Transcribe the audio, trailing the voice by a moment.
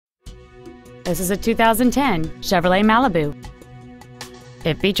This is a 2010 Chevrolet Malibu.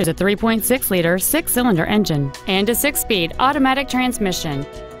 It features a 3.6-liter six-cylinder engine and a 6-speed automatic transmission.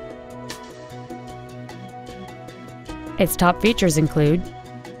 Its top features include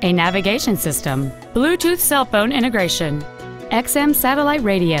a navigation system, Bluetooth cell phone integration, XM satellite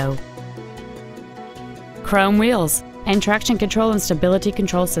radio, chrome wheels, and traction control and stability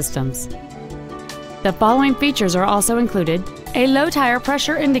control systems. The following features are also included: a low tire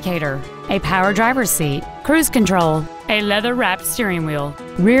pressure indicator, a power driver's seat, cruise control, a leather-wrapped steering wheel,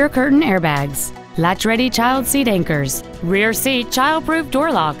 rear curtain airbags, latch-ready child seat anchors, rear seat child-proof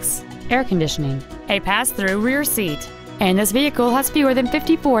door locks, air conditioning, a pass-through rear seat, and this vehicle has fewer than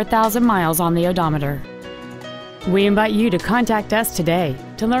 54,000 miles on the odometer. We invite you to contact us today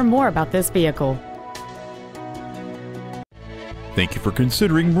to learn more about this vehicle. Thank you for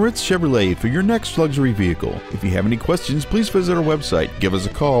considering Moritz Chevrolet for your next luxury vehicle. If you have any questions, please visit our website, give us a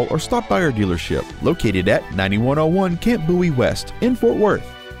call, or stop by our dealership located at 9101 Camp Bowie West in Fort Worth.